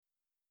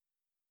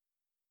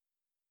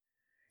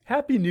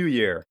Happy New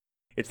Year!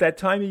 It's that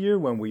time of year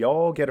when we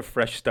all get a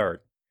fresh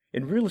start.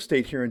 In real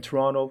estate here in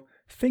Toronto,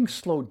 things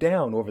slowed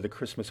down over the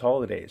Christmas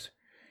holidays.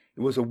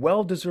 It was a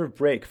well-deserved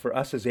break for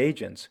us as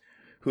agents,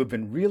 who have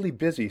been really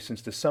busy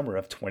since the summer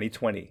of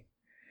 2020. It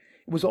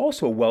was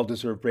also a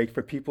well-deserved break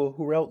for people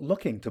who were out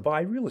looking to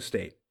buy real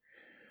estate.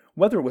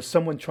 Whether it was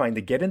someone trying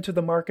to get into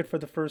the market for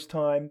the first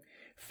time,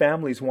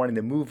 families wanting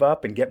to move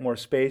up and get more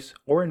space,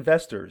 or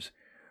investors,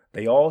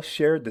 they all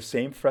shared the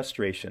same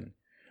frustration.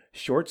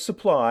 Short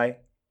supply,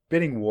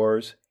 bidding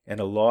wars,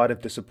 and a lot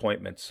of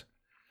disappointments.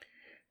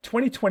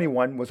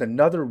 2021 was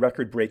another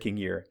record-breaking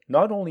year,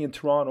 not only in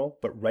Toronto,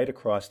 but right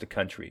across the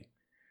country.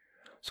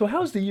 So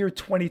how's the year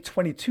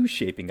 2022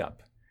 shaping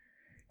up?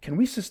 Can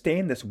we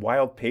sustain this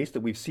wild pace that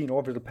we've seen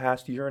over the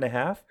past year and a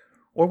half,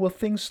 or will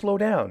things slow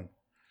down?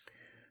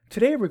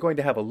 Today we're going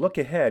to have a look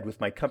ahead with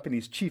my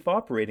company's Chief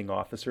Operating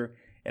Officer,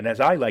 and as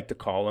I like to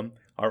call him,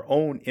 our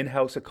own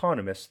in-house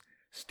economist,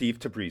 Steve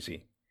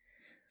Tabrizi.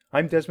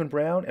 I'm Desmond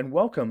Brown, and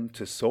welcome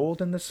to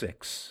Sold in the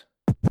Six.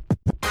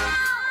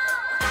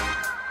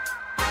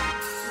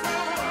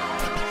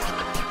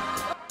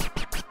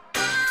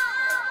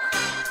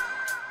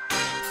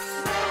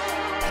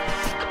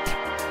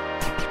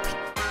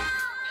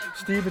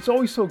 Steve, it's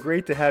always so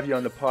great to have you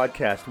on the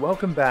podcast.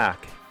 Welcome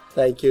back.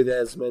 Thank you,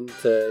 Desmond.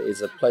 It's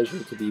a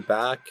pleasure to be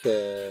back.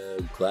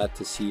 Glad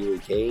to see you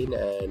again,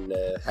 and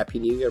Happy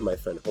New Year, my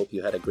friend. Hope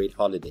you had a great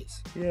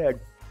holidays. Yeah,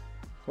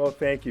 well,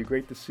 thank you.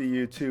 Great to see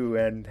you too,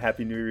 and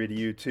Happy New Year to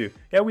you too.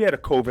 Yeah, we had a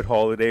COVID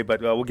holiday,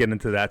 but we'll get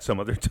into that some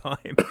other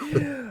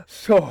time.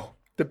 So,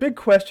 the big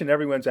question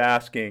everyone's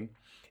asking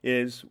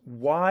is,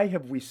 why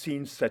have we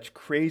seen such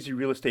crazy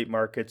real estate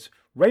markets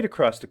right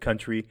across the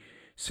country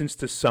since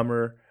the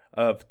summer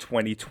of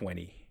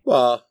 2020?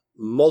 Well,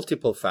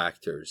 multiple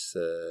factors.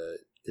 The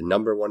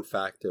number one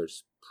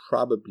factors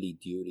probably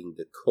during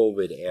the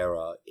COVID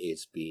era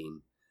is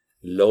being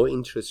low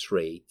interest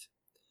rate,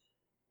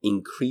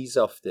 increase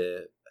of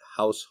the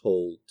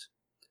household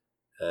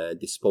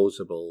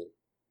disposable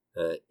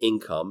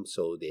income,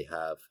 so they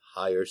have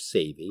higher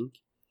saving,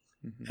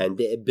 and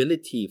the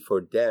ability for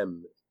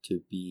them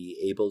to be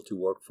able to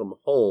work from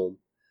home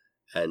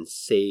and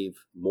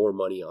save more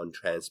money on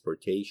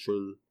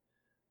transportation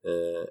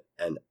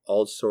and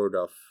all sort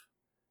of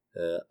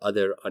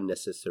other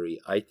unnecessary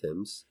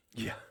items.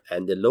 Yeah.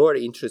 And the lower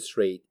interest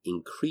rate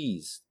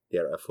increased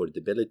their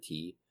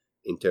affordability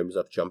in terms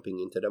of jumping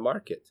into the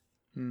market.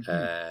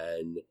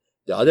 And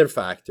the other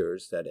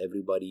factors that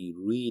everybody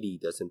really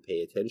doesn't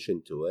pay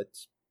attention to it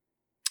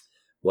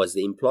was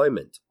the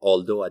employment.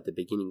 Although at the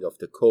beginning of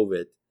the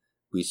COVID,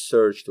 we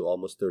surged to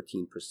almost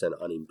 13%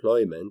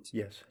 unemployment.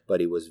 Yes.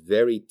 But it was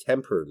very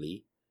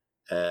temporary,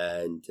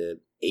 and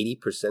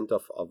 80%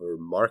 of our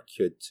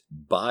market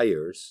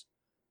buyers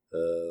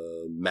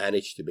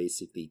managed to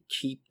basically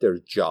keep their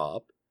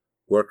job,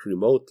 work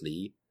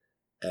remotely,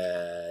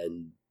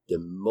 and the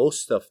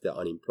most of the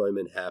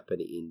unemployment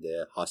happened in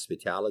the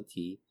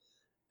hospitality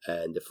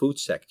and the food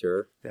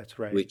sector. That's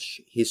right. Which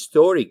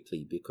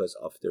historically, because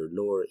of their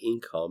lower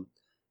income,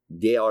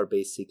 they are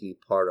basically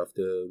part of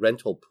the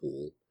rental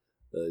pool.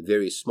 A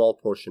very small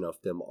portion of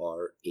them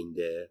are in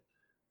the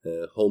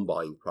home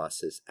buying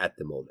process at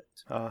the moment.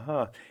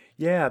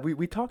 Yeah,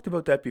 we talked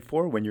about that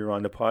before when you were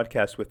on the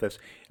podcast with us,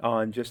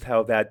 on just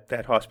how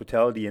that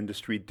hospitality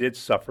industry did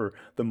suffer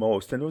the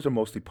most. And those are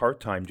mostly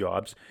part-time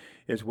jobs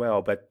as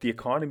well. But the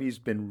economy's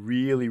been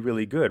really,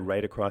 really good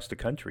right across the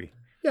country.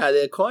 Yeah,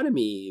 the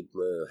economy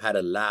had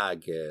a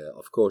lag,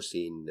 of course,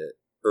 in the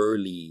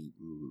early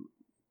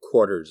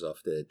quarters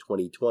of the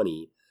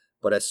 2020.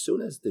 But as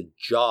soon as the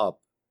job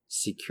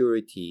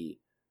security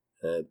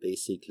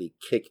basically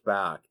kicked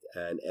back,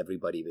 and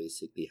everybody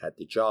basically had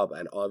the job.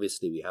 And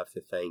obviously we have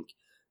to thank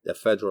the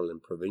federal and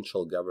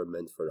provincial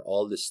government for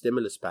all the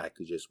stimulus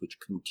packages, which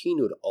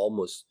continued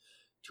almost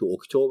to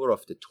October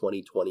of the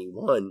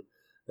 2021.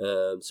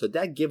 So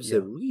that gives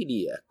a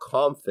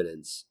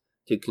confidence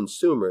to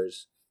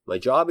consumers. My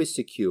job is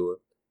secure.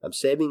 I'm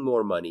saving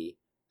more money.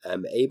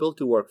 I'm able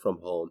to work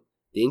from home.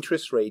 The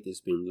interest rate has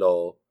been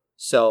low.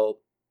 So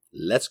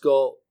let's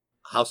go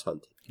house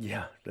hunting.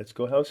 Yeah, let's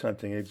go house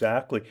hunting.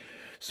 Exactly.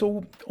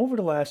 So over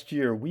the last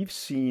year, we've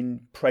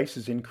seen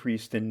prices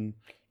increase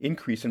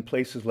in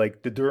places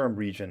like the Durham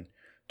region,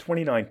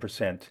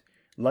 29%,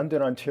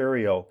 London,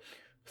 Ontario,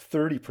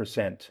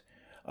 30%.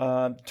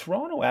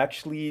 Toronto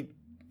actually,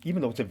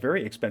 even though it's a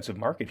very expensive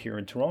market here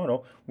in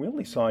Toronto, we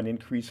only saw an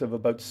increase of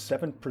about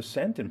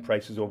 7% in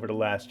prices over the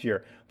last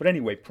year. But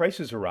anyway,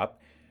 prices are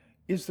up.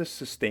 Is this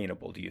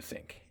sustainable, do you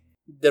think?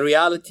 The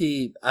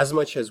reality, as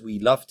much as we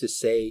love to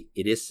say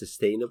it is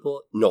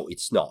sustainable, no,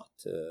 it's not,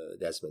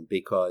 Desmond,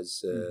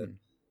 because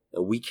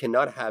we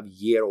cannot have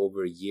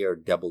year-over-year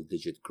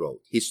double-digit growth.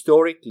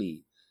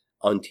 Historically,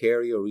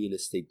 Ontario real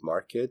estate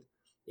market,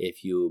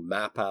 if you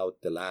map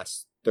out the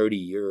last 30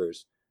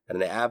 years, at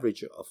an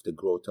average of the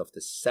growth of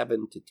the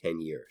 7 to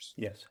 10 years.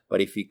 Yes. But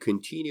if we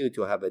continue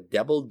to have a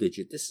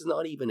double-digit, this is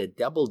not even a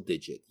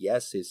double-digit.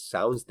 Yes, it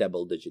sounds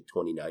double-digit,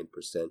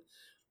 29%,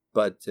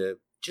 but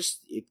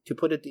just to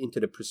put it into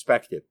the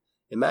perspective,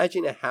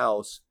 imagine a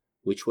house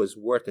which was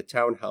worth a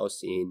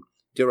townhouse in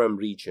Durham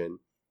region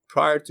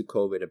prior to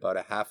COVID about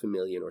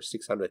 $500,000 or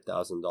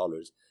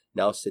 $600,000,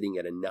 now sitting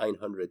at a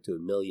 $900,000 to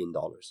 $1 million.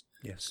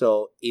 Yes.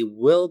 So it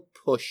will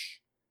push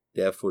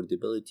the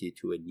affordability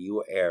to a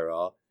new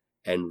era.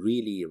 And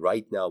really,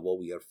 right now, what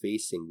we are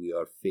facing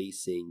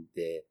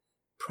the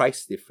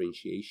price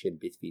differentiation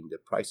between the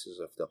prices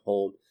of the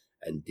home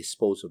and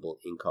disposable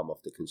income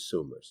of the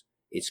consumers.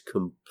 It's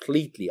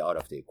completely out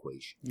of the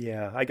equation.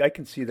 Yeah, I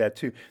can see that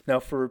too.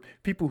 Now, for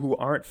people who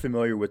aren't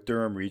familiar with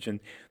Durham region,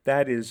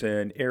 that is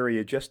an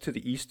area just to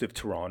the east of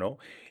Toronto,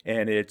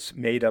 and it's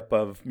made up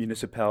of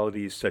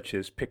municipalities such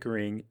as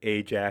Pickering,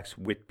 Ajax,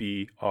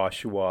 Whitby,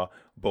 Oshawa,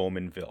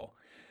 Bowmanville,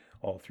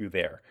 all through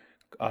there.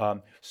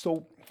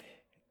 So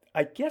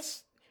I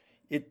guess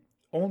it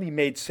only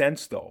made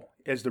sense, though,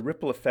 as the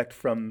ripple effect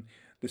from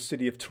the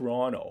city of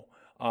Toronto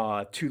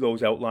to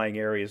those outlying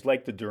areas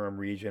like the Durham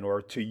region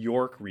or to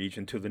York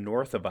region to the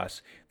north of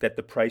us, that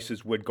the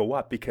prices would go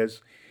up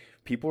because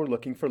people are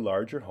looking for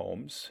larger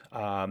homes.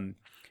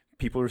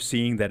 People are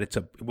seeing that it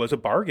was a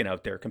bargain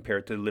out there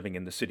compared to living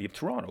in the city of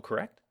Toronto,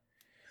 correct?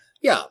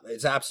 Yeah,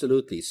 it's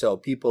absolutely. So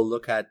people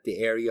look at the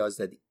areas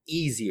that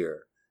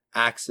easier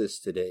access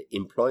to the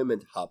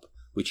employment hub,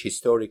 which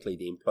historically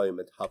the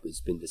employment hub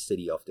has been the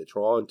city of the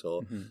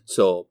Toronto. Mm-hmm.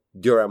 So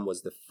Durham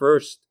was the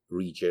first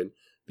region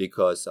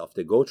because of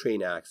the GO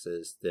train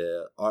access,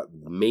 the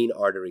main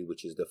artery,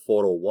 which is the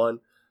 401,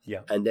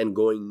 and then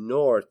going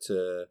north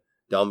to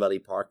Don Valley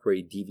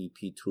Parkway,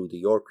 DVP through the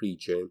York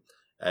region,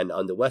 and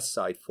on the west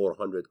side,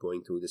 400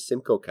 going through the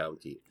Simcoe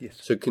County. Yes.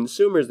 So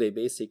consumers, they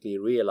basically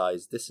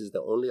realized this is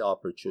the only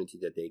opportunity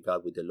that they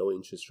got with the low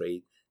interest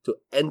rate to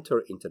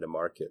enter into the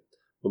market.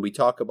 When we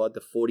talk about the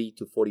 40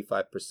 to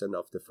 45%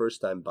 of the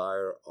first-time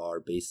buyer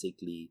are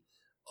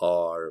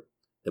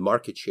the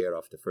market share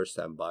of the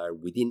first-time buyer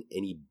within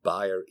any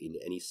buyer in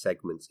any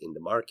segments in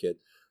the market.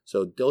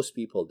 So those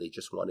people, they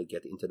just want to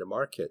get into the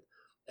market.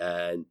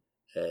 And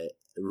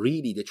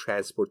really the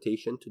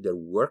transportation to their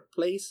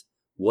workplace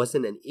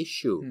wasn't an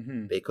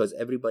issue because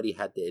everybody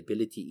had the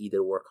ability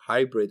either work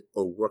hybrid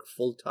or work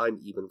full-time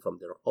even from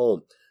their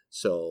home.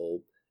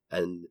 So,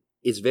 and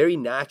it's very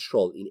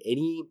natural in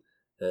any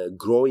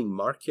growing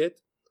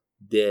market.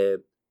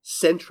 The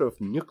center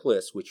of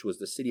nucleus, which was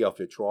the city of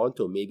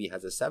Toronto, maybe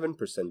has a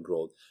 7%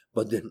 growth,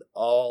 but then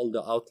all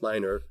the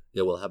outliner,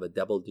 they will have a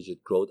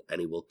double-digit growth, and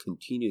it will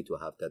continue to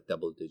have that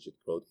double-digit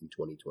growth in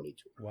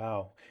 2022.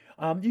 Wow.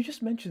 You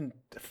just mentioned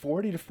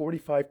 40 to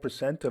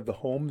 45% of the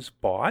homes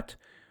bought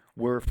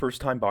were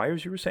first-time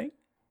buyers, you were saying?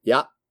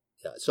 Yeah.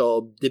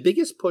 So the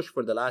biggest push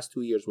for the last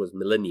 2 years was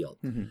millennial.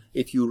 Mm-hmm.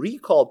 If you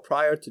recall,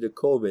 prior to the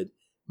COVID,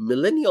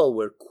 millennial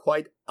were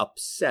quite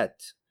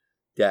upset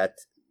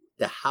that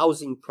the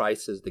housing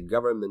prices, the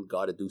government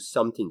got to do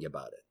something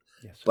about it.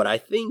 Yes. But I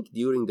think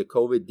during the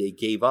COVID, they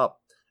gave up.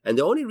 And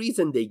the only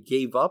reason they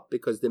gave up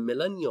because the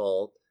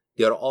millennial,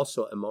 they're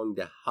also among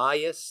the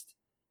highest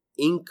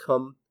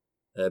income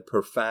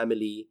per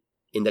family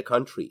in the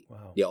country.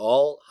 Wow. They're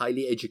all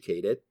highly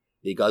educated.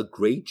 They got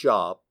great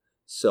job.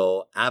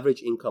 So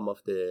average income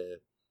of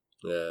the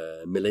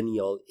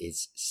millennial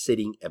is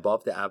sitting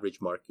above the average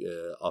mark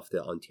of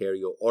the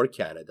Ontario or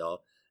Canada.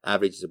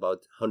 Average is about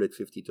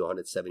 $150,000 to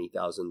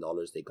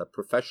 $170,000. They got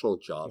professional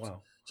jobs.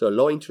 Wow. So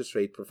low interest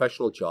rate,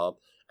 professional job.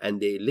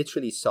 And they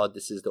literally saw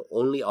this is the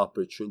only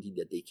opportunity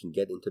that they can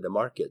get into the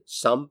market.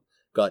 Some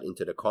got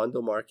into the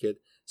condo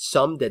market.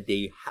 Some that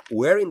they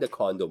were in the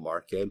condo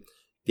market,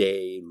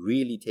 they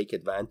really take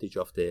advantage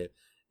of the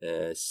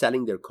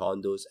selling their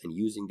condos and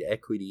using the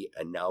equity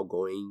and now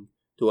going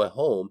to a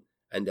home.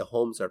 And the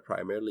homes are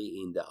primarily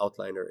in the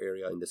outliner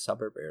area, in the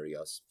suburb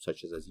areas,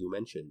 such as you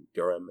mentioned,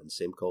 Durham and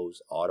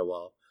Simcoe's,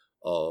 Ottawa,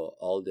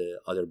 all the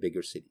other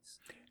bigger cities.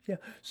 Yeah.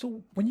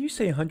 So when you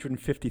say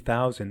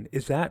 150,000,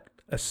 is that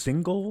a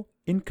single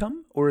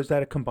income or is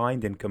that a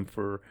combined income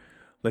for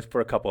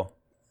a couple?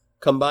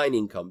 Combined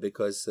income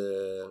because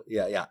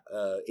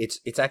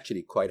it's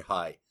actually quite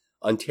high.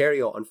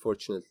 Ontario,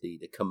 unfortunately,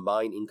 the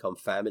combined income,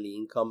 family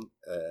income,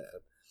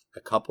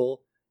 a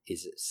couple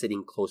is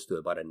sitting close to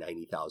about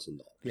 $90,000.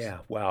 Yeah,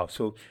 wow.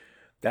 So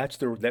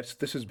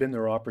this has been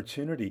their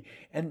opportunity.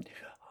 And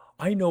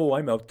I know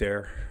I'm out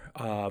there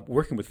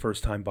working with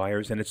first-time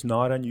buyers, and it's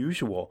not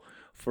unusual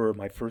for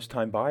my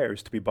first-time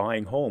buyers to be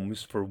buying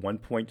homes for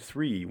 $1.3,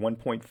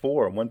 $1.4,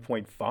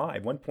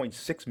 $1.5,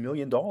 $1.6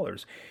 million.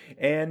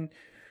 And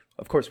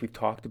of course, we've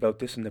talked about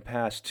this in the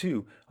past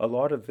too. A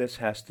lot of this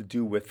has to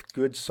do with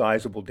good,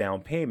 sizable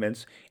down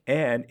payments,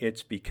 and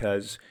it's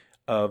because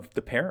of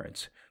the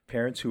parents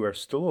who are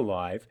still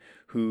alive,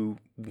 who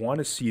want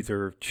to see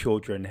their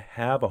children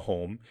have a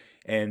home,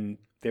 and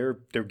they're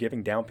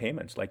giving down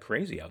payments like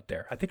crazy out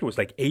there. I think it was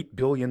like $8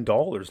 billion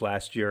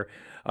last year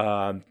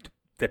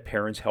that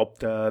parents helped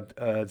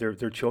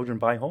their children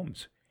buy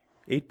homes.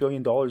 $8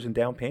 billion in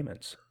down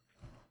payments.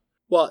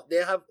 Well,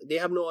 they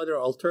have no other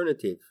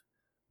alternative.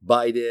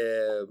 By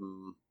the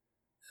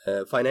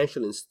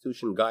financial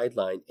institution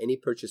guideline, any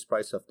purchase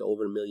price of the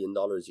over $1 million,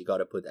 you got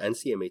to put, and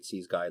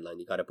CMHC's guideline,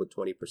 you got to put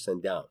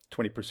 20% down.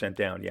 20%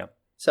 down, yeah.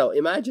 So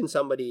imagine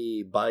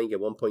somebody buying at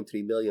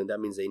 1.3 million. That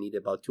means they need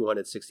about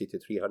 $260,000 to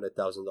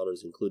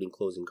 $300,000, including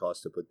closing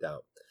costs, to put down.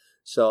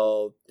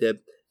 So the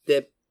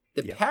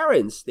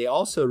parents, they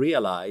also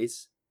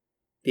realize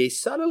they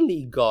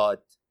suddenly got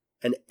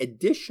an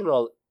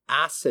additional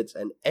assets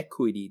and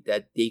equity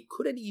that they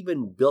couldn't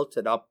even build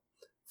it up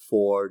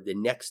for the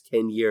next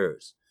 10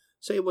 years.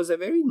 So it was a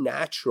very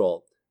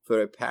natural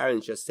for a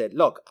parent just said,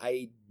 look,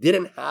 I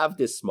didn't have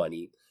this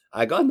money.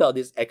 I got now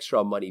this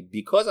extra money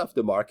because of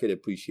the market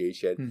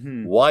appreciation.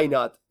 Mm-hmm. Why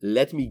not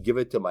let me give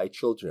it to my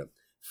children?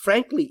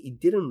 Frankly,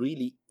 it didn't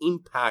really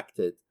impact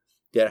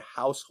their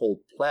household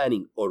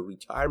planning or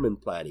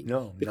retirement planning.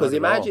 No, because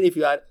imagine if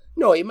you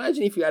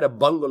had a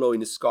bungalow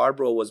in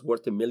Scarborough was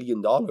worth $1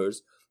 million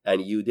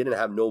and you didn't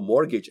have no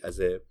mortgage as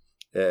a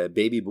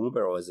baby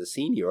boomer or as a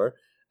senior,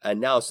 and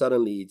now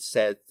suddenly it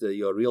said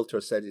your realtor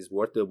said it's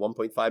worth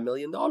 $1.5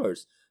 million.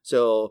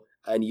 So,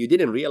 and you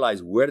didn't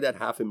realize where that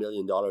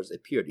 $500,000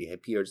 appeared. It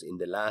appears in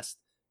the last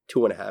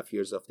 2.5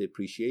 years of the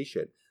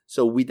appreciation.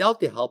 So without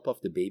the help of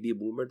the baby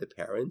boomer, the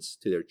parents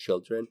to their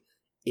children,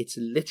 it's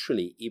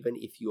literally, even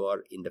if you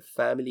are in the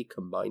family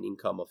combined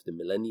income of the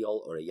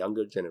millennial or a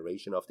younger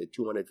generation of the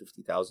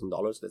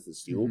 $250,000, let's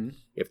assume,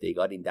 if they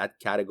got in that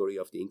category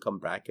of the income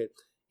bracket,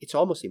 it's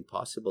almost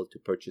impossible to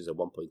purchase a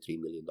 $1.3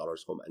 million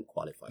home and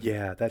qualify.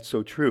 Yeah, that's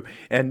so true.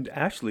 And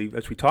actually,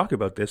 as we talk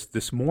about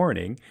this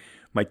morning,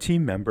 my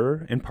team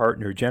member and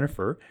partner,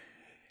 Jennifer,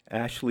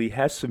 actually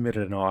has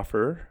submitted an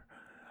offer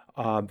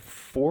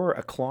for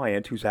a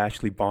client who's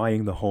actually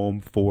buying the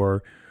home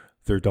for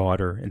their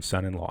daughter and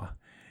son-in-law.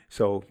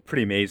 So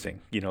pretty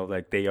amazing,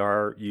 like they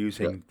are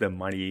using the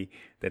money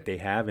that they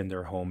have in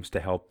their homes to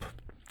help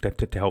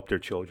their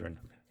children.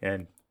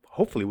 And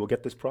hopefully we'll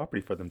get this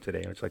property for them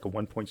today. It's like a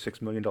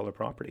 $1.6 million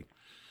property.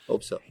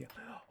 Hope so. Yeah.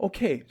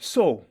 Okay,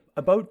 so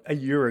about a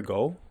year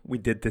ago, we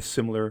did this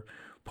similar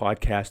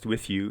podcast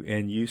with you,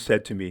 and you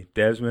said to me,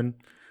 Desmond,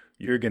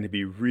 you're going to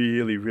be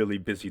really, really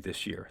busy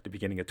this year, at the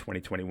beginning of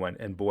 2021.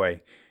 And boy,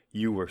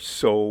 you were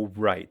so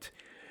right.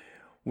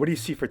 What do you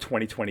see for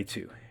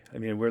 2022? I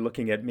mean, we're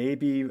looking at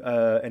maybe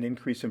an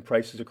increase in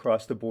prices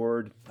across the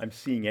board. I'm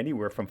seeing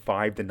anywhere from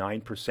 5 to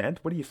 9%.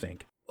 What do you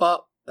think?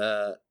 Well,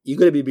 you're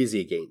going to be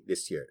busy again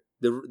this year.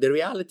 The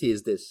reality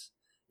is this.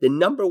 The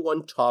number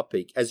one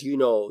topic, as you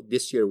know,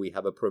 this year we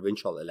have a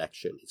provincial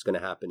election. It's going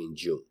to happen in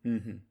June.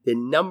 Mm-hmm. The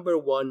number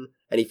one,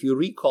 and if you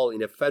recall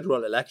in a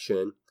federal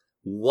election,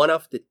 one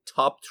of the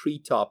top 3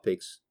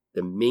 topics,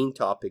 the main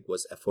topic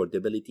was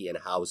affordability and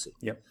housing.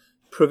 Yep.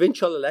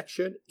 Provincial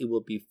election, it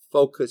will be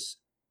focused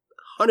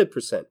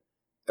 100%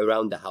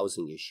 around the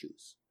housing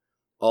issues.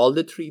 All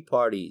the 3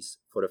 parties,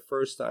 for the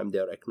first time,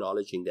 they're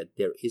acknowledging that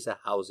there is a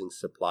housing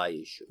supply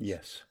issue.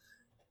 Yes.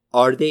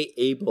 Are they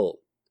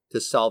able to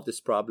solve this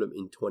problem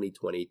in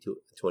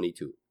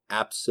 2022?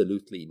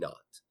 Absolutely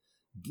not.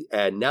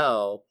 And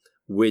now,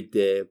 with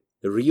the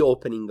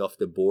reopening of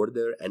the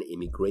border and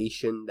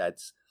immigration,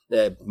 that's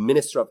the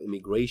Minister of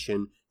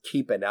Immigration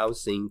keep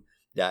announcing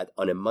that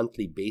on a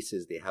monthly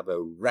basis, they have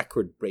a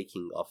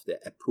record-breaking of the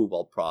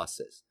approval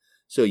process.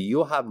 So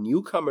you have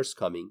newcomers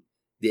coming.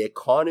 The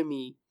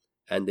economy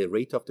and the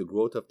rate of the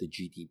growth of the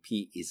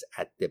GDP is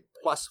at the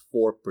plus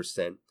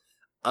 4%.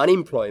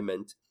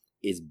 Unemployment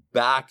is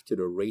back to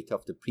the rate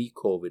of the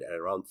pre-COVID at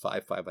around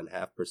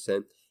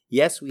 5.5%.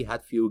 Yes, we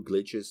had few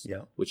glitches,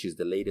 which is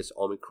the latest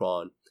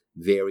Omicron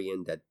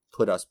variant that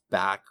put us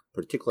back,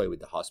 particularly with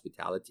the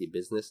hospitality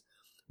business.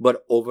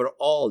 But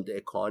overall, the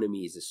economy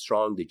is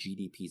strong. The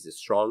GDP is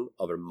strong.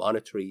 Our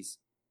monetary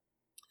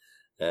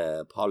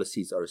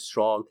policies are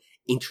strong.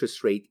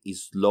 Interest rate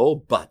is low,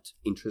 but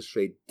interest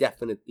rate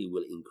definitely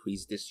will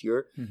increase this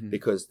year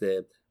because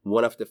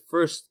one of the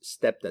first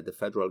steps that the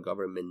federal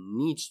government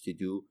needs to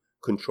do,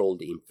 control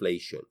the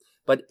inflation.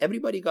 But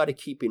everybody got to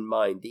keep in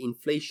mind, the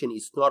inflation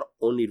is not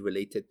only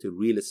related to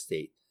real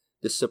estate.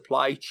 The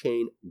supply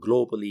chain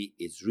globally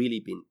is really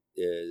been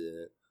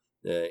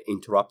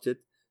interrupted.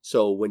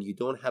 So when you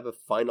don't have a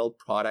final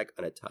product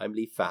in a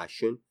timely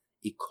fashion,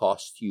 it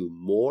costs you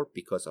more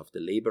because of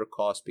the labor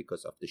cost,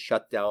 because of the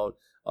shutdown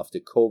of the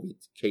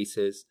COVID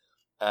cases,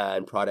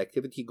 and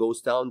productivity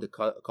goes down, the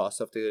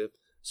cost of the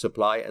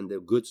supply and the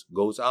goods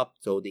goes up,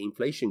 so the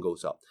inflation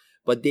goes up.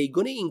 But they're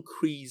going to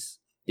increase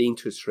the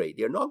interest rate.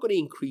 They're not going to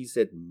increase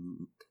it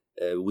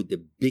with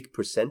the big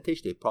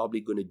percentage. They're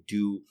probably going to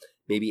do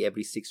maybe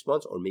every 6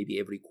 months or maybe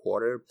every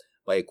quarter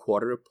by a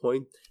quarter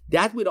point.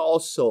 That would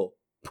also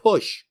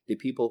push the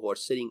people who are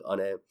sitting on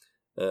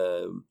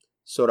a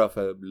sort of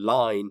a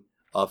line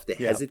of the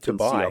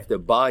hesitancy of the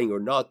buying or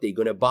not, they're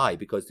going to buy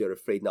because they're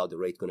afraid now the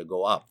rate's going to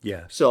go up.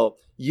 Yeah. So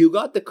you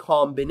got the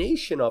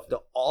combination of the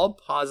all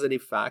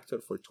positive factor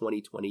for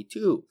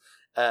 2022.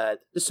 The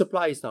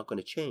supply is not going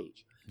to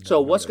change. No,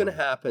 so what's going to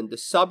happen? The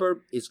suburb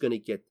is going to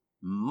get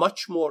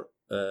much more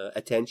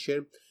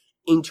attention.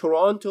 In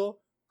Toronto,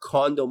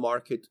 condo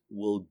market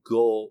will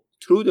go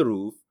through the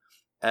roof.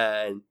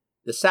 And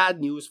the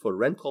sad news for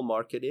rental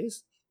market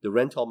is the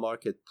rental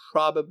market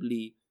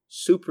probably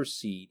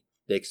supersede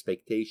the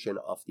expectation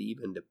of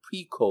even the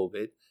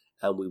pre-COVID,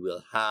 and we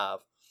will have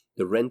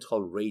the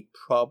rental rate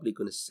probably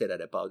going to sit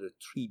at about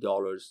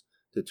 $3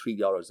 to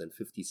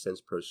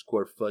 $3.50 per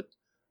square foot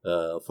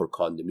for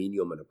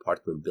condominium and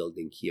apartment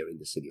building here in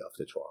the city of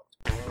Toronto.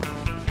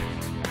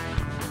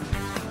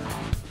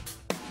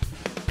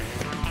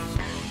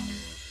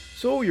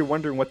 So you're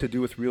wondering what to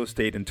do with real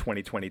estate in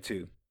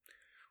 2022.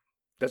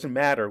 Doesn't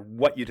matter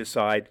what you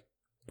decide,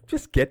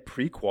 just get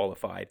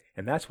pre-qualified.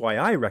 And that's why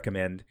I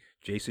recommend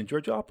Jason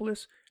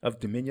Georgopoulos of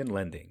Dominion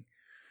Lending.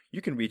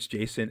 You can reach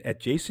Jason at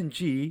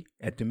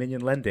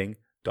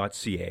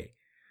jasong@dominionlending.ca.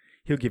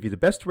 He'll give you the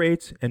best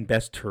rates and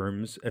best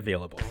terms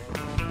available.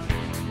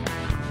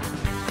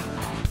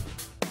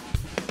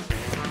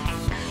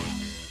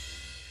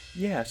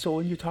 Yeah, so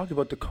when you talk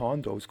about the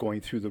condos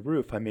going through the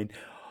roof, I mean,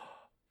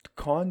 the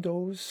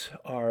condo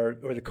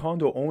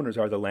owners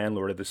are the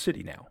landlord of the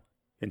city now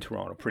in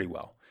Toronto pretty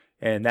well.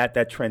 And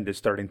that trend is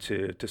starting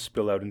to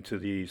spill out into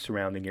the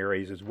surrounding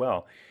areas as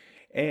well.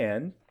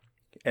 And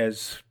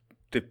as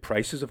the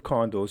prices of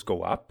condos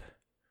go up,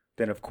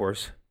 then of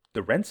course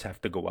the rents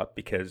have to go up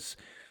because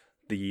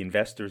the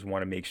investors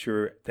want to make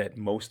sure that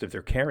most of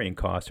their carrying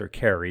costs are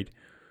carried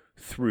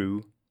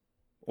through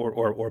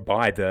or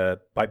by their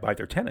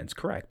tenants,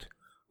 correct?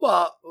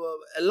 Well,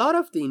 a lot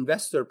of the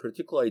investor,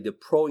 particularly the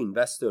pro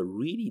investor,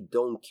 really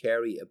don't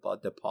carry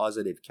about the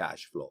positive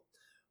cash flow.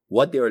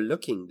 What they're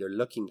looking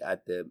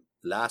at the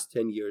last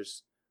 10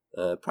 years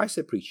price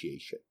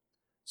appreciation.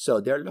 So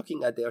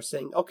they're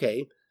saying,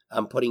 okay,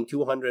 I'm putting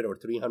 $200,000 or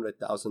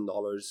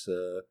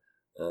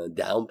 $300,000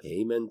 down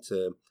payment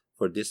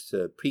for this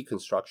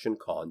pre-construction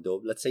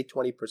condo. Let's say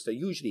 20%.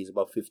 Usually it's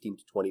about 15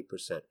 to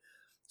 20%.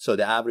 So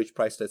the average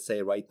price, let's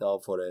say right now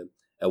for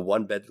a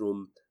one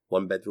bedroom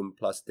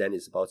plus den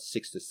is about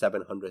 $600,000 to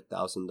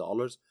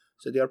 $700,000.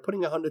 So they are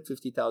putting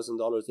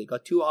 $150,000. They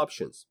got two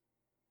options.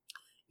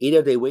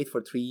 Either they wait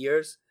for 3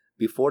 years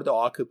before the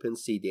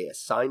occupancy, they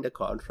assign the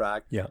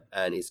contract,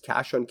 and it's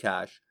cash on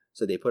cash.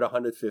 So they put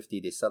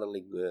 $150,000, they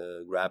suddenly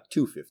grab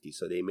 $250,000.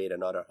 So they made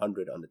another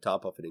 $100,000 on the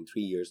top of it in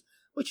 3 years,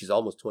 which is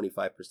almost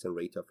 25%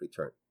 rate of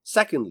return.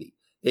 Secondly,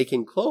 they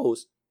can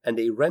close and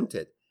they rent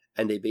it,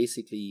 and they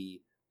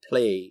basically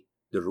play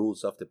the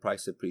rules of the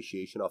price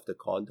appreciation of the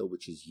condo,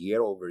 which is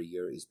year over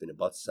year, has been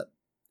about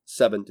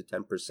 7 to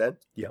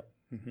 10%. Yeah.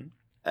 Mm-hmm.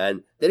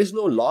 And there is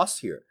no loss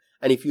here.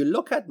 And if you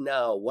look at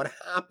now what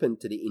happened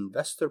to the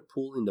investor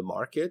pool in the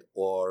market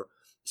or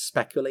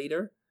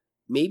speculator,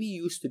 maybe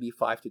used to be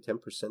 5 to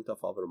 10%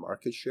 of our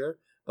market share,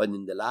 but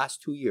in the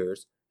last 2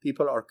 years,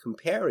 people are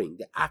comparing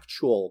the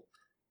actual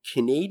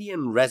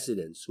Canadian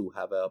residents who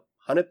have a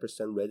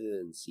 100%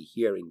 residency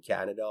here in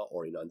Canada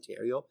or in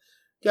Ontario.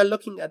 They're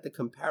looking at the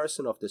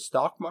comparison of the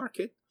stock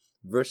market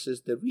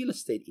versus the real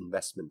estate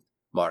investment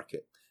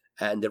market.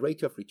 And the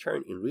rate of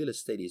return in real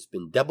estate has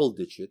been double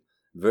digit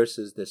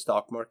versus the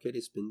stock market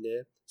has been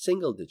the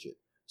single digit.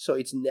 So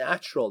it's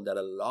natural that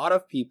a lot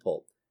of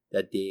people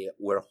that they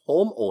were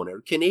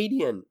homeowner,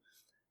 Canadian,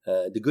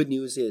 the good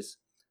news is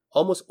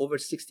almost over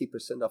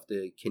 60% of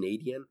the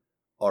Canadian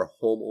are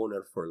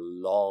homeowner for a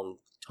long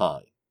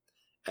time.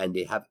 And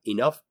they have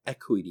enough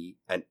equity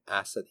and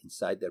asset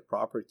inside their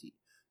property.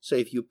 So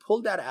if you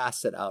pull that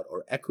asset out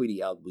or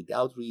equity out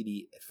without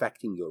really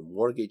affecting your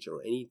mortgage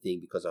or anything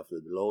because of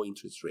the low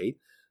interest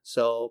rate,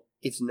 so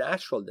it's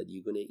natural that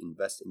you're going to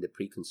invest in the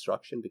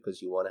pre-construction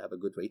because you want to have a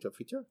good rate of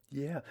return.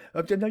 Yeah.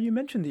 Now you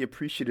mentioned the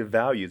appreciative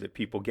value that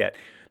people get.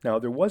 Now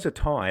there was a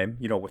time,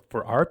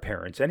 for our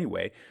parents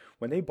anyway,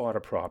 when they bought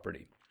a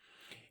property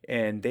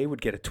and they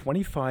would get a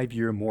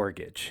 25-year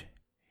mortgage.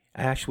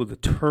 Actually, the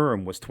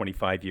term was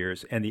 25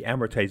 years and the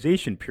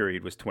amortization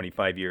period was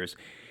 25 years.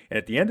 And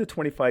at the end of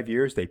 25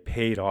 years, they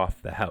paid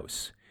off the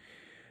house.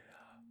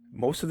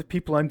 Most of the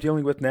people I'm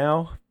dealing with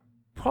now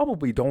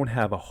probably don't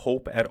have a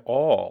hope at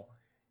all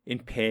in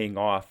paying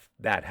off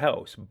that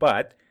house,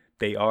 but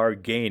they are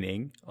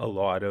gaining a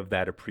lot of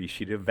that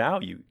appreciative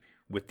value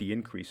with the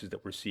increases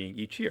that we're seeing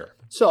each year.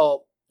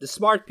 So the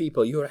smart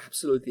people, you're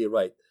absolutely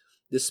right.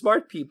 The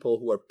smart people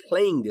who are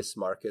playing this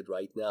market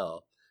right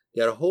now,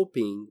 they're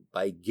hoping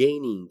by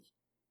gaining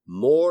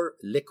more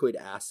liquid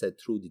asset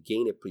through the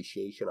gain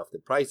appreciation of the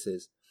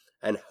prices,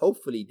 and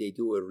hopefully they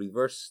do a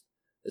reverse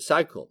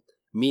cycle,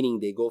 meaning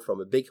they go from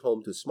a big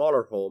home to a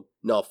smaller home,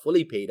 now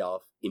fully paid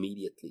off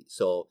immediately.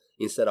 So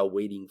instead of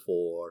waiting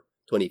for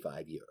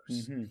 25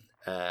 years,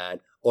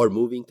 or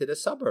moving to the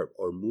suburb,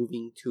 or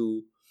moving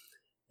to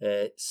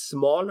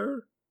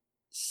smaller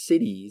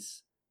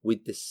cities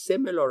with the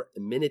similar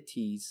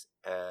amenities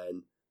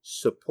and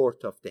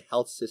support of the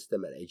health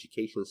system and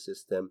education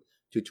system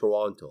to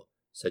Toronto,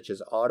 such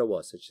as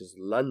Ottawa, such as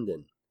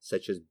London,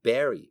 such as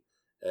Barrie.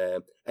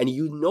 And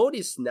you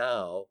notice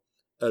now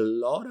a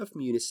lot of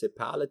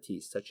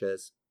municipalities such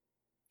as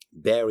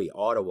Barrie,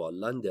 Ottawa,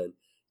 London,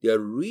 they're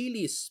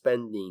really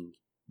spending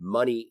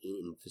money in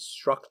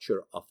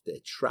infrastructure of the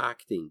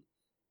attracting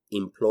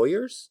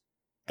employers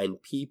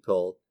and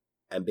people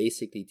and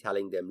basically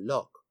telling them,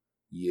 look,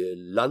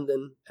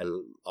 London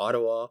and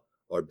Ottawa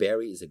or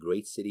Barrie is a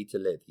great city to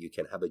live. You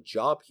can have a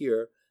job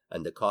here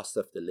and the cost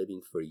of the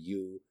living for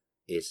you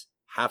is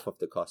half of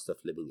the cost of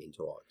living in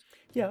Toronto.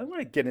 Yeah, I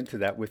want to get into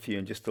that with you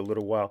in just a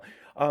little while.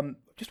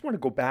 Just want to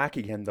go back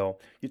again, though.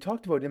 You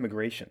talked about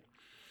immigration.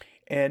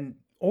 And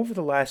over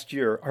the last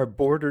year, our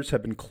borders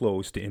have been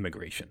closed to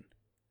immigration.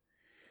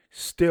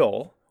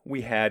 Still,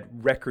 we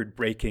had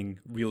record-breaking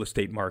real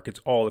estate markets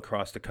all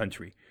across the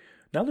country.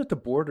 Now that the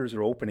borders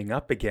are opening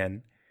up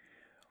again,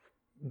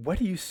 what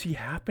do you see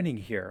happening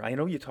here? I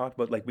know you talked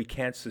about like we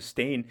can't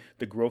sustain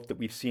the growth that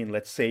we've seen,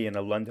 let's say, in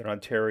a London,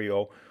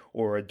 Ontario,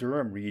 or a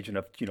Durham region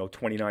of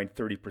 29,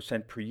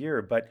 30% per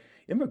year, but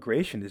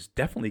immigration is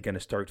definitely going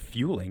to start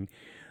fueling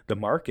the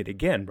market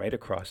again right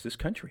across this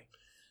country.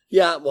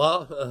 Yeah,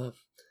 well,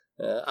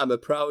 I'm a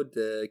proud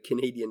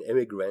Canadian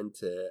immigrant,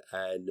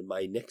 and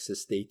my next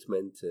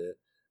statement,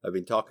 I've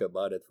been talking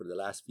about it for the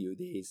last few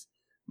days,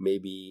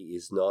 maybe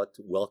is not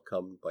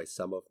welcomed by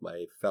some of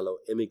my fellow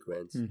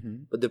immigrants.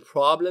 Mm-hmm. But the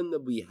problem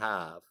that we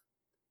have,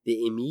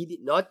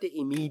 not the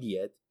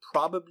immediate,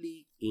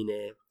 probably in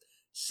a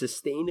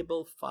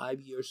sustainable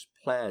 5 years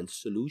plan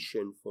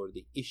solution for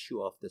the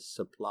issue of the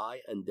supply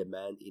and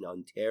demand in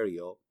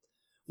Ontario,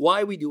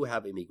 why we do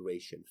have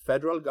immigration.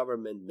 Federal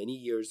government many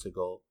years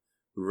ago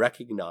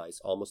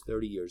recognized, almost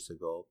 30 years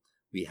ago,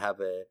 we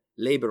have a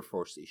labor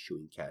force issue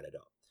in Canada.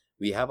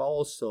 We have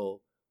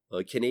also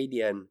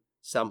Canadian,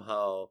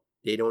 somehow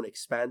they don't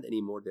expand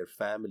anymore their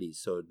families,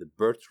 so the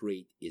birth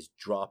rate is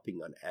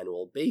dropping on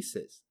annual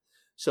basis.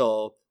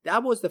 So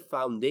that was the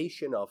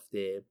foundation of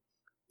the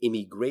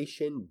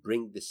immigration,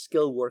 bring the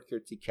skilled worker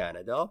to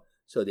Canada,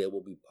 so they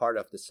will be part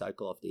of the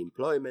cycle of the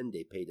employment,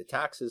 they pay the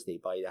taxes, they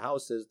buy the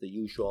houses, the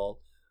usual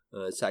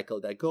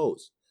cycle that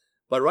goes.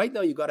 But right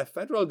now you got a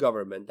federal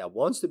government that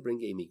wants to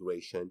bring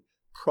immigration.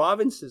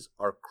 Provinces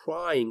are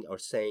crying or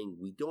saying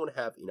we don't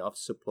have enough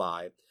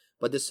supply,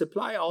 but the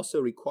supply also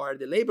requires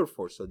the labor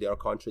force, so they are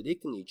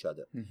contradicting each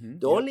other. Mm-hmm.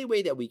 The only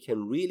way that we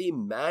can really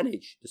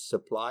manage the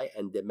supply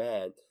and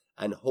demand,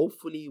 and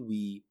hopefully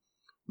we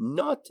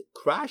not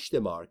crash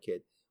the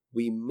market,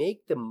 we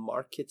make the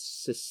market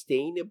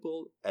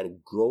sustainable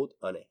and growth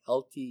on a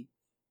healthy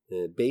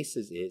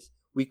basis, is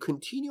we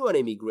continue on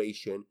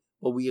immigration,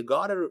 but we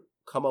got to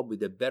come up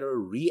with a better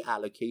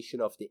reallocation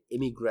of the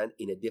immigrant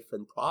in a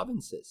different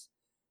provinces.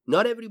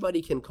 Not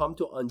everybody can come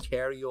to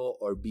Ontario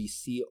or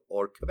BC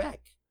or Quebec.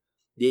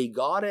 They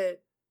got to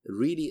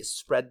really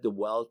spread the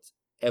wealth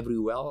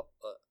everywhere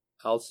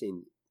else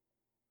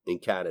in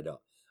Canada.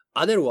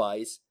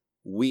 Otherwise,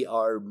 we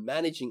are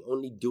managing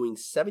only doing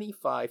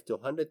 75 to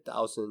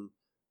 100,000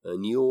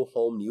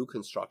 new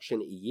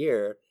construction a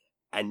year.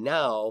 And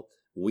now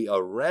we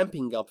are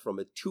ramping up from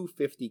a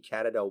 250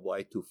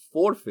 Canada-wide to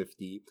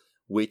 450,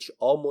 which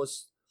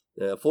almost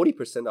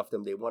 40% of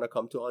them, they want to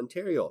come to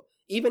Ontario.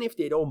 Even if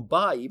they don't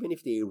buy, even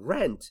if they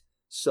rent.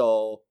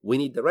 So we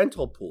need the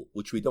rental pool,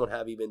 which we don't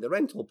have even the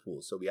rental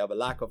pool. So we have a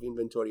lack of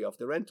inventory of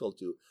the rental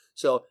too.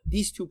 So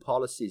these two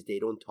policies, they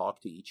don't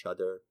talk to each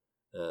other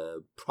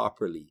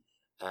properly.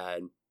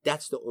 And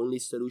that's the only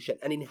solution.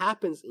 And it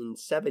happens in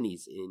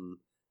 70s in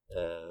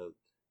the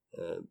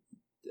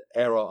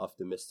era of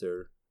the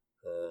Mr.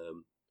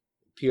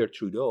 Pierre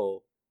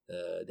Trudeau.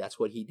 That's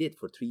what he did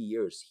for 3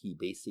 years. He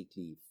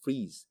basically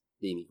freeze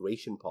the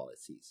immigration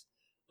policies.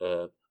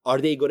 Are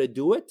they going to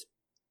do it?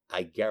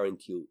 I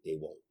guarantee you they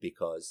won't,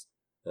 because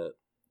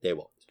they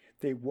won't.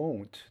 They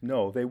won't.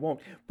 No, they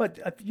won't. But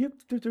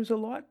there's a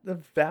lot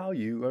of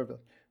value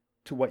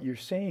to what you're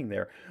saying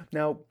there.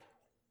 Now,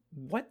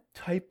 what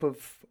type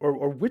of,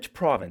 or which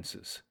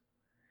provinces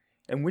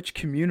and which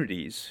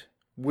communities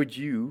would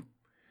you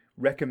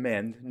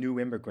recommend new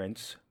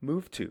immigrants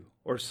move to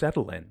or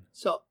settle in?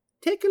 So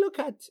take a look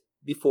at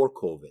before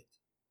COVID.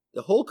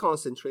 The whole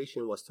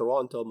concentration was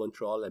Toronto,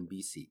 Montreal, and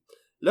BC.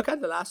 Look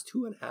at the last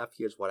 2.5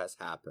 years, what has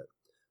happened.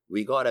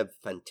 We got a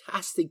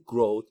fantastic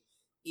growth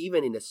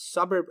even in the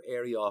suburb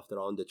area of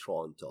around the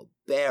Toronto,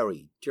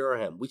 Barrie,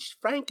 Durham, which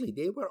frankly,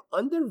 they were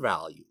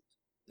undervalued.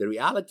 The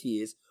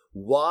reality is,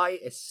 why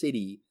a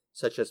city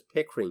such as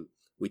Pickering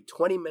with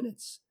 20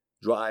 minutes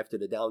drive to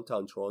the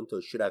downtown Toronto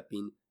should have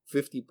been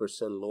 50%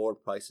 lower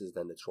prices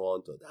than the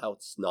Toronto?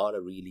 That's not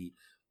a really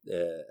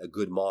a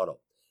good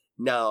model.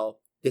 Now,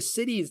 the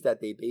cities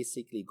that they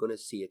basically going to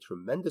see a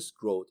tremendous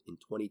growth in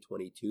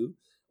 2022,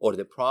 or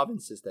the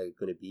provinces that are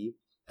going to be,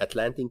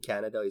 Atlantic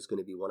Canada is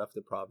going to be one of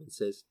the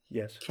provinces.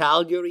 Yes.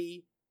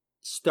 Calgary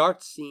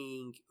start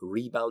seeing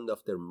rebound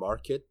of their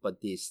market,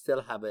 but they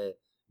still have a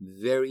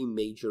very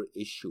major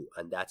issue,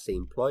 and that's the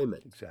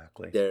employment.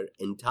 Exactly. Their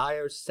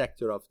entire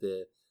sector of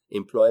the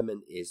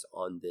employment is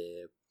on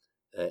the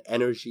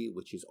energy,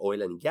 which is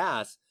oil and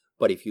gas.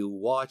 But if you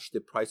watch, the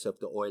price of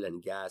the oil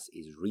and gas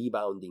is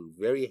rebounding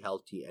very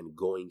healthy and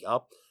going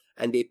up.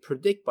 And they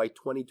predict by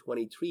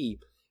 2023,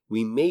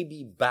 we may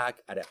be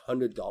back at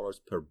 $100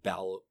 per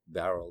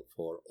barrel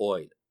for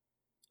oil.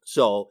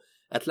 So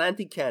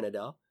Atlantic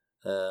Canada,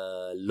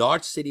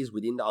 large cities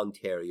within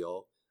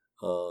Ontario,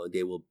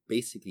 they will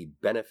basically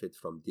benefit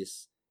from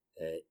this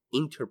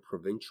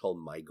interprovincial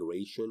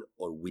migration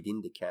or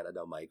within the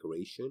Canada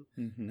migration.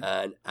 Mm-hmm.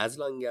 And as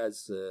long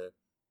as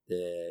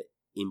the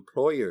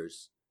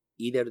employers,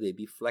 either they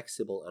be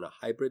flexible on a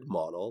hybrid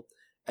model,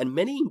 And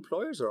many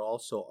employers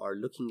are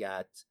looking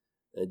at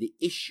the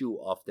issue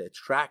of the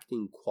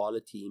attracting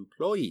quality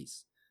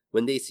employees.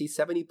 When they see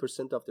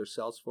 70% of their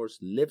sales force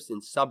lives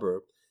in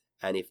suburb,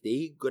 and if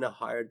they're going to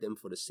hire them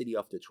for the city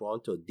of the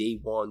Toronto, they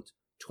want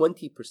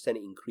 20%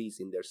 increase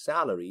in their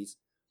salaries,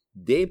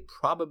 they're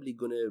probably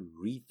going to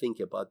rethink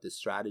about the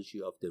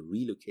strategy of the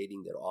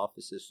relocating their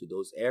offices to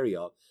those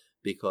areas,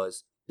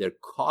 because their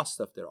cost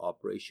of their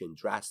operation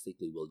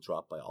drastically will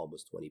drop by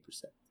almost 20%.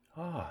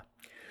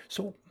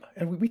 So,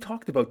 and we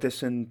talked about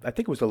this in, I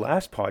think it was the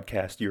last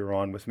podcast you were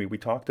on with me. We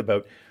talked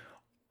about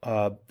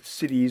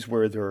cities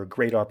where there are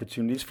great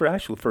opportunities for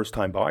actual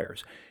first-time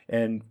buyers.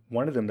 And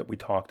one of them that we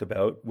talked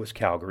about was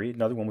Calgary.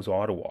 Another one was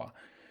Ottawa.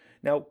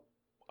 Now,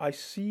 I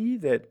see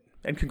that,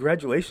 and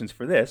congratulations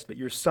for this, but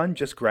your son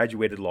just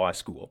graduated law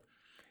school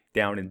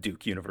down in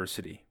Duke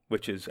University,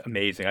 which is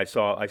amazing. I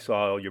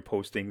saw your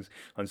postings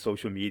on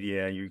social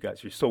media, and you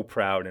guys are so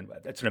proud, and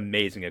that's an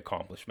amazing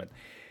accomplishment.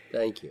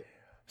 Thank you.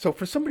 So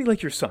for somebody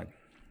like your son,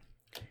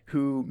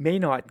 who may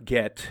not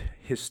get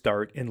his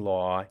start in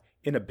law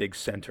in a big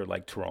center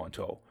like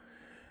Toronto,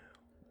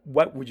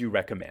 what would you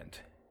recommend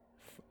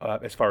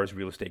as far as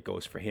real estate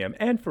goes for him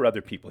and for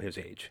other people his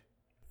age?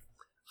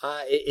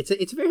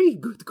 It's a very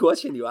good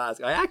question you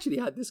ask. I actually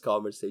had this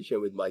conversation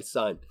with my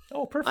son.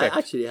 Oh, perfect. I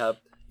actually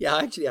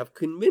have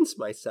convinced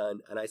my son,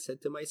 and I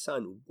said to my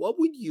son, what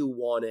would you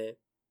want to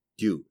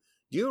do?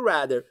 Do you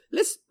rather,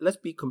 let's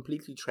be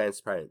completely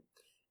transparent.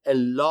 A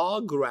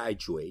law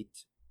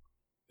graduate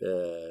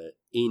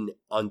in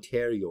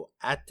Ontario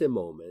at the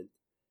moment,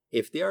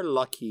 if they are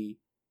lucky,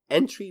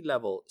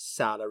 entry-level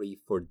salary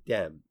for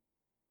them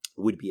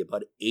would be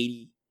about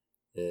 $80,000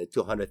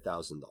 to $100,000.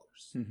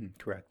 Mm-hmm,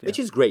 correct. Yeah. Which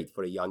is great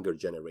for a younger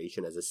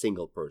generation as a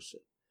single person.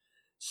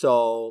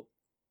 So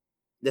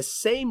the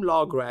same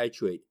law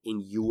graduate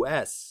in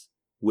U.S.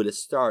 will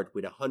start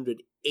with $180,000.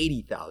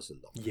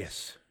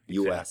 Yes,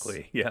 US.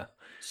 Exactly. Yeah.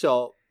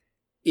 So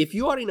if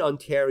you are in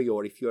Ontario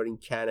or if you are in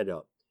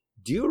Canada,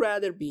 do you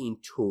rather be in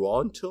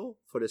Toronto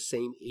for the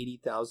same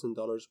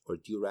 $80,000, or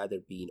do you rather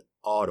be in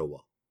Ottawa,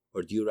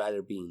 or do you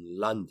rather be in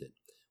London,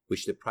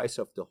 which the price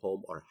of the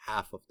home are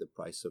half of the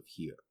price of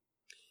here?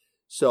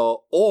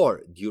 So,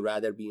 or do you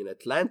rather be in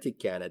Atlantic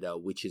Canada,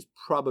 which is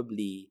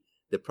probably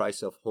the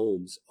price of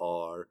homes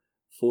are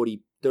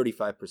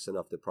 35%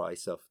 of the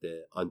price of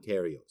the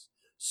Ontarios.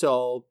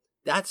 So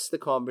that's the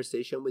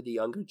conversation with the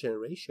younger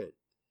generation.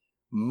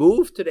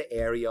 Move to the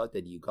area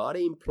that you got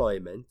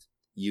employment,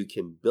 you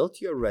can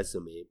build your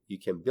resume, you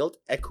can build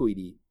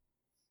equity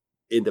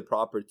in the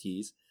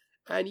properties,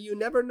 and you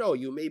never know,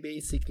 you may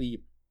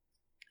basically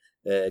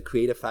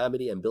create a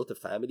family and build a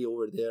family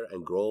over there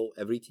and grow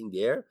everything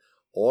there,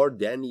 or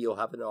then you'll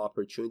have an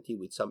opportunity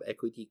with some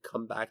equity,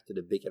 come back to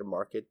the bigger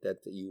market that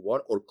you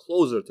want, or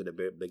closer to the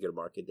bigger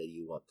market that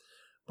you want.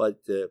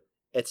 But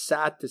it's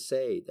sad to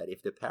say that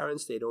if the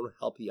parents, they don't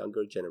help the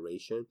younger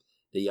generation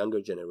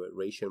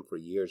for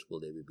years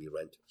they will be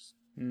renters.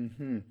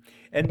 Mm-hmm.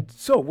 And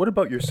so, what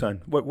about your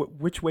son?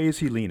 Which way is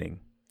he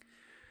leaning?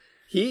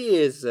 He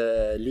is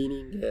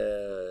leaning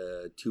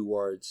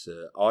towards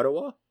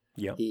Ottawa.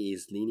 Yeah. He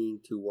is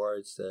leaning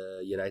towards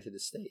United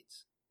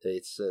States.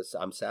 It's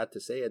I'm sad to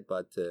say it,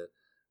 but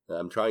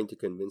I'm trying to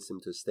convince him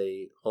to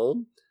stay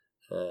home.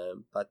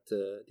 But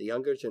the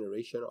younger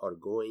generation are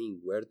going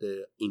where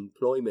the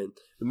employment.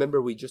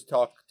 Remember, we just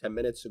talked 10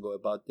 minutes ago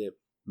about the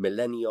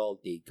millennial.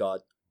 They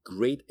got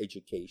great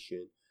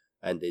education,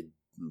 and the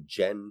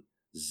Gen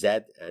Z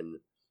and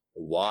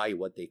Y,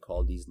 what they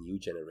call these new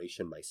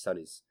generation. My son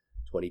is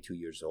 22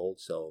 years old,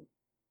 so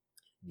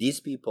these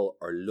people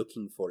are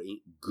looking for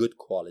good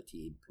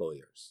quality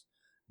employers,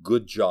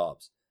 good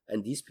jobs,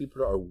 and these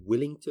people are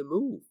willing to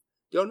move.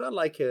 They're not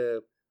like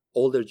a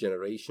older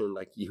generation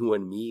like you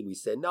and me. We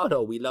said,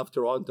 no, we love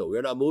Toronto.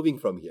 We're not moving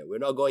from here. We're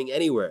not going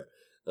anywhere.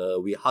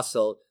 We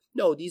hustle.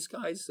 No, these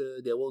guys,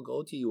 they will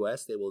go to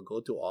US. They will go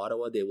to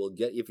Ottawa. They will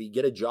get, if he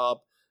get a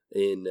job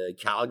in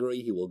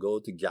Calgary, he will go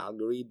to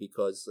Calgary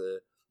because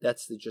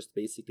that's just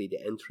basically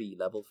the entry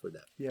level for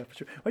them. Yeah, for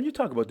sure. When you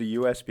talk about the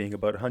U.S. being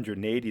about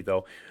 180,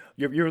 though,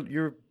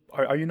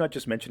 are you not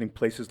just mentioning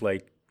places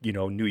like,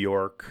 New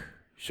York,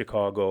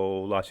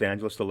 Chicago, Los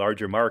Angeles, the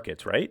larger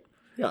markets, right?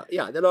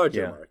 Yeah, the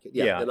larger market.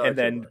 Yeah, the larger and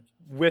then market.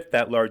 With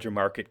that larger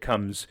market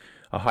comes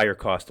a higher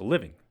cost of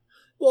living.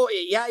 Well,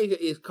 yeah,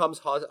 it comes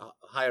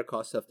higher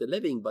cost of the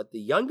living, but the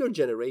younger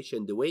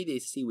generation, the way they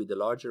see with the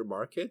larger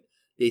market,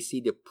 they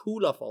see the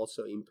pool of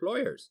also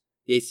employers.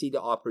 They see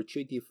the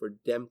opportunity for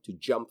them to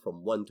jump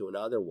from one to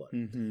another one.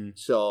 Mm-hmm.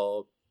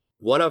 So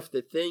one of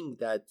the things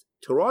that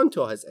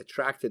Toronto has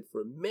attracted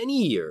for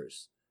many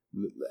years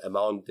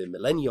among the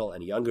millennial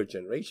and younger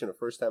generation of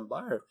first-time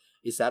buyer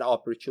is that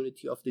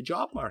opportunity of the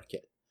job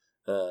market.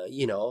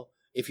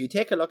 If you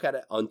take a look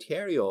at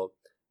Ontario,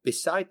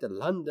 beside the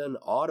London,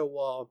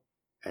 Ottawa,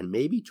 and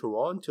maybe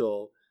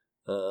Toronto,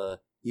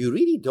 you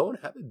really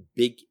don't have a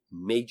big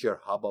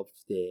major hub of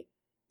the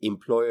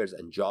employers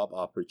and job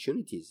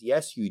opportunities.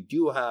 Yes, you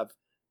do have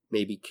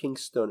maybe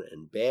Kingston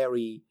and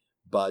Barrie,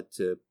 but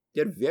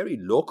they're very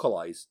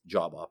localized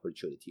job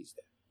opportunities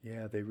there.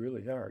 Yeah, they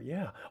really are.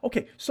 Yeah.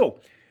 Okay, so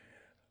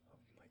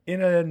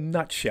in a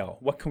nutshell,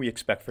 what can we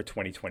expect for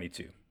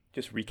 2022?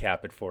 Just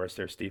recap it for us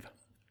there, Steve.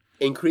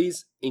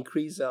 Increase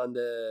on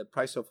the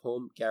price of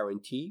home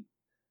guarantee.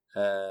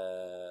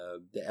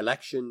 The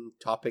election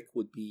topic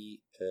would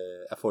be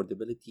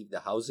affordability of the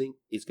housing.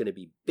 It's going to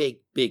be big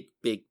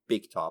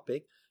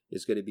topic.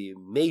 There's going to be a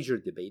major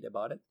debate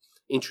about it.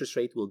 Interest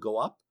rate will go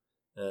up.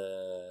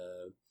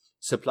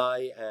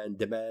 Supply and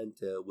demand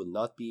will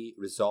not be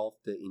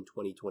resolved in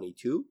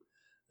 2022.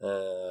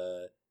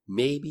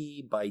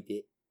 Maybe by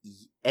the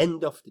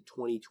end of the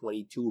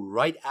 2022,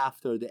 right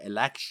after the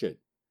election,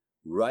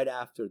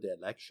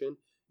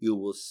 you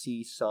will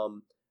see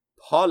some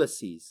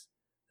policies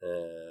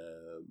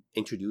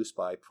introduced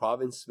by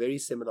province, very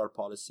similar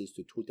policies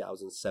to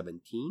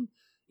 2017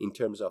 in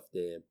terms of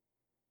the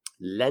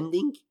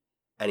lending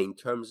and in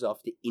terms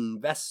of the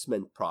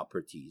investment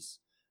properties.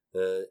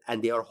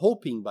 And they are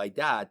hoping by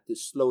that to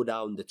slow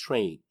down the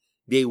train.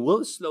 They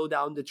will slow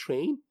down the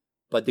train,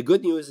 but the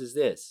good news is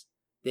this.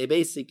 They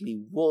basically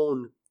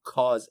won't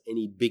cause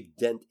any big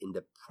dent in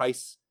the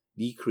price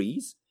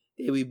decrease.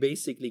 They will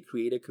basically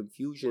create a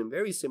confusion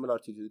very similar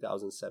to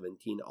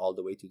 2017 all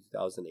the way to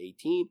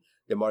 2018.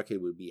 The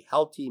market will be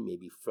healthy,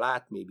 maybe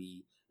flat,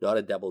 maybe not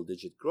a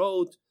double-digit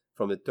growth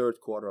from the third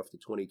quarter of the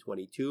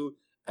 2022.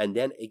 And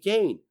then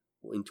again,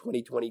 in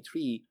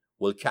 2023,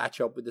 we'll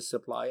catch up with the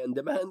supply and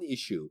demand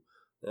issue.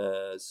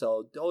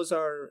 So those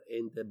are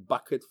in the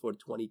bucket for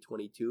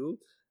 2022.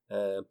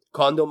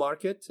 Condo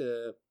market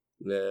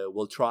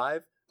will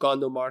thrive.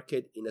 Condo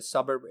market in the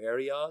suburb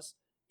areas,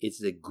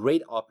 it's a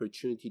great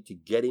opportunity to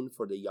get in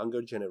for the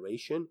younger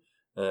generation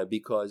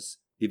because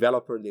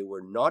developers, they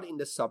were not in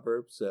the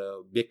suburbs,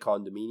 big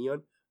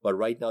condominium, but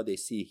right now they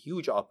see a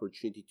huge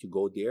opportunity to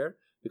go there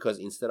because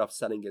instead of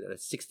selling it at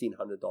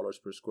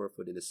 $1,600 per square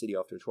foot in the city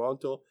of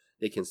Toronto,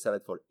 they can sell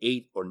it for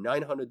 $800 or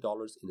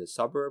 $900 in the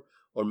suburb,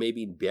 or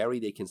maybe in Barrie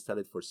they can sell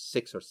it for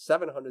 $600 or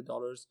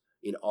 $700.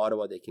 In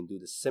Ottawa, they can do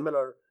the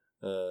similar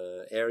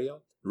area.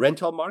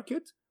 Rental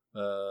market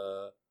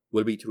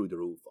will be through the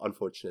roof.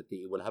 Unfortunately,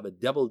 it will have a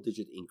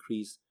double-digit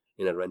increase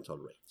in a rental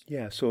rate.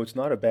 Yeah, so it's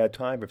not a bad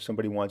time if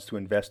somebody wants to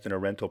invest in a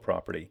rental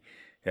property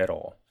at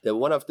all.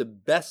 One of the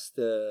best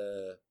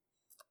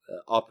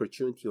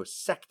opportunity or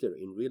sector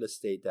in real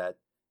estate that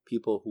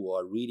people who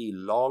are really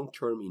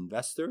long-term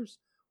investors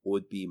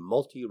would be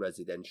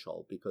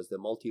multi-residential, because the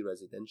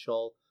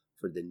multi-residential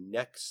for the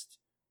next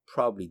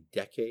probably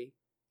decade,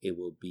 it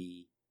will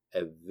be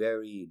a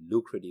very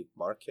lucrative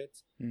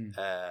market.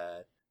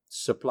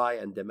 Supply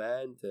and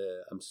demand,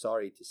 I'm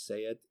sorry to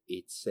say it,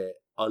 it's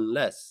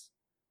unless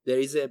there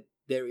is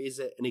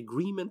an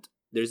agreement,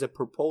 there's a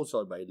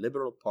proposal by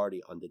Liberal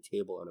Party on the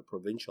table on a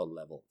provincial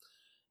level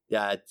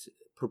that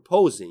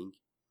proposing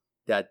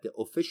that the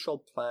official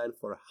plan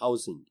for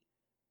housing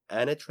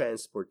and a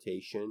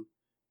transportation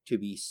to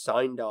be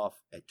signed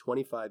off a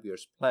 25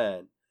 years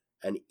plan,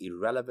 and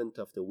irrelevant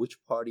of the which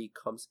party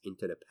comes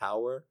into the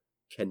power,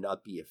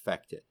 cannot be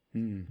affected.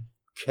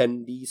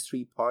 Can these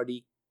three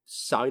parties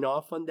sign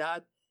off on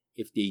that?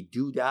 If they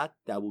do that,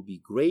 that will be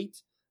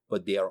great.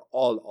 But they are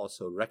all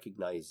also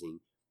recognizing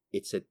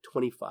it's a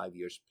 25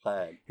 years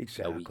plan.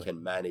 Exactly. That we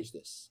can manage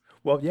this.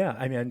 Well, yeah,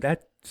 I mean,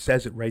 that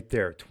says it right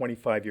there,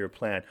 25-year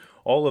plan.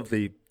 All of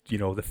the,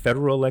 the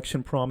federal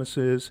election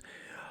promises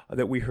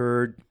that we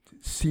heard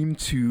seem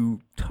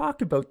to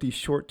talk about these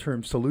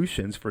short-term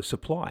solutions for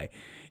supply.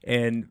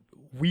 And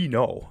we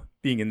know,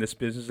 being in this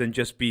business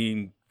and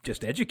being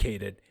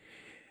educated,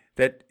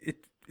 that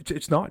it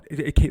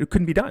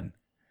couldn't be done.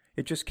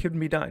 It just couldn't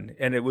be done.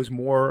 And it was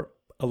more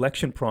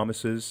election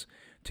promises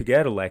to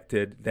get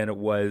elected than it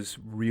was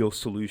real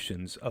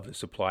solutions of the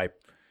supply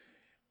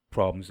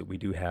problems that we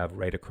do have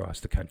right across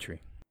the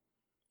country.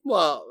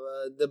 Well,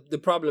 the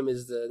problem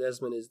is,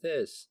 Desmond, is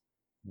this.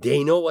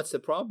 They know what's the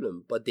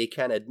problem, but they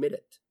can't admit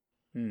it.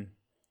 Yeah.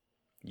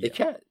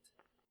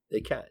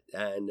 They can't.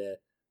 And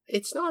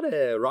it's not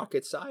a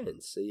rocket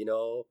science,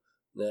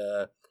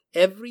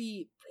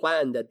 every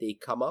plan that they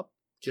come up,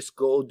 just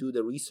go do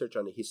the research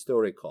on the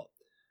historical.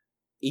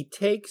 It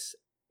takes,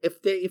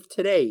 if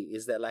today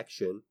is the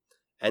election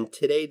and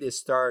today they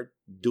start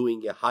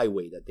doing a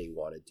highway that they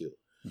want to do,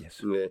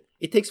 yes,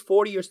 it takes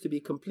 4 years to be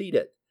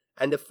completed.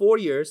 And the 4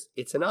 years,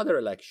 it's another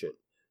election.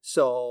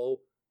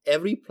 So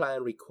every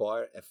plan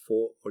requires a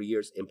 4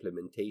 years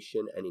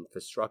implementation and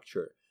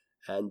infrastructure.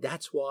 And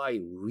that's why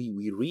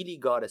we really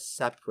got to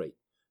separate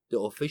the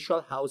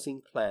official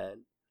housing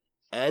plan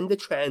and the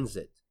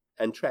transit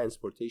and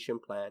transportation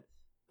plan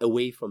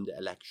away from the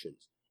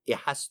elections. It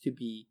has to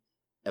be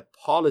a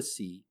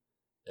policy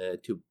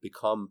to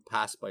become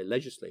passed by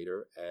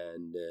legislator,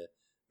 and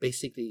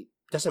basically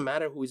doesn't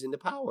matter who is in the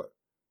power.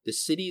 The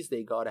cities,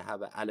 they got to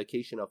have an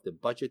allocation of the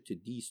budget to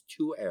these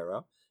two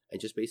era and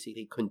just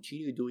basically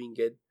continue doing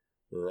it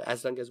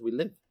as long as we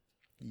live.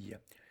 Yeah.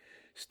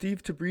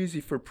 Steve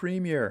Tabrizi for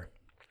Premier.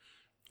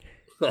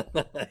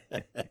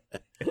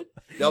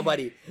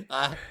 Nobody.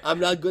 I'm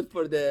not good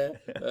for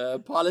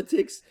the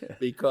politics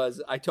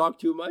because I talk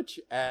too much,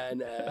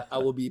 and I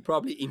will be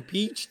probably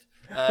impeached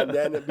and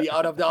then be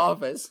out of the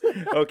office.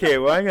 Okay,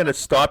 well, I'm going to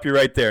stop you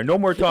right there. No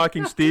more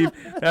talking, Steve.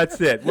 That's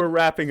it. We're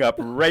wrapping up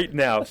right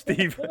now.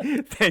 Steve,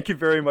 thank you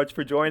very much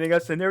for joining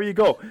us. And there you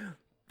go.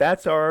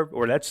 That's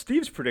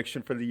Steve's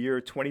prediction for the year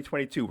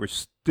 2022. We're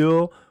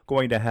still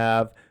going to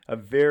have a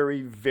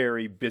very,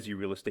 very busy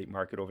real estate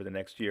market over the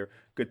next year.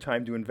 Good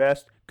time to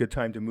invest, good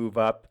time to move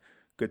up,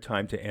 good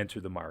time to enter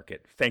the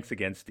market. Thanks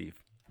again,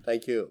 Steve.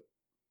 Thank you.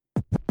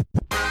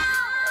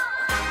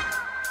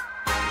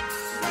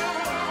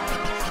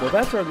 Well,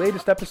 that's our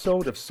latest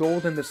episode of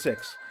Sold in the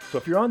Six. So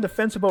if you're on the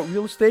fence about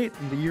real estate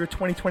in the year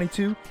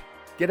 2022,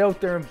 get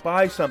out there and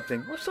buy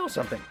something or sell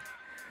something.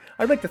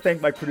 I'd like to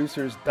thank my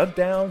producers Doug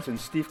Downs and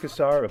Steve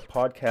Kassar of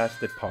Podcast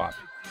That Pop.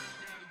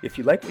 If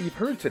you like what you've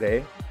heard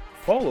today,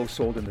 follow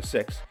Sold in the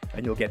Six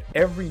and you'll get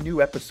every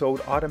new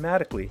episode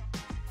automatically.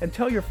 And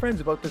tell your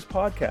friends about this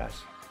podcast.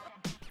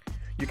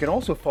 You can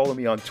also follow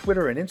me on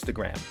Twitter and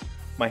Instagram.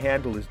 My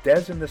handle is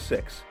Des in the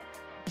Six,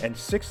 and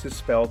six is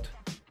spelled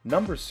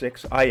number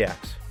 6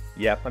 IX.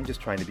 Yep, I'm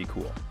just trying to be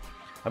cool.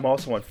 I'm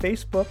also on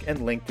Facebook and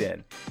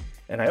LinkedIn.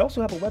 And I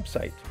also have a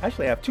website.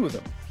 Actually, I have two of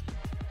them.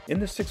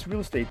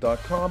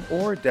 in-the-sixrealestate.com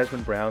or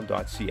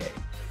desmondbrown.ca.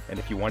 And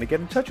if you want to get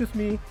in touch with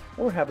me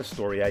or have a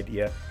story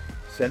idea,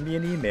 send me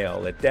an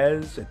email at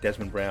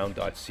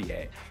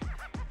des@desmondbrown.ca.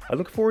 I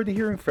look forward to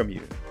hearing from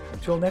you.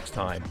 Until next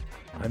time,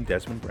 I'm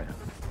Desmond Brown.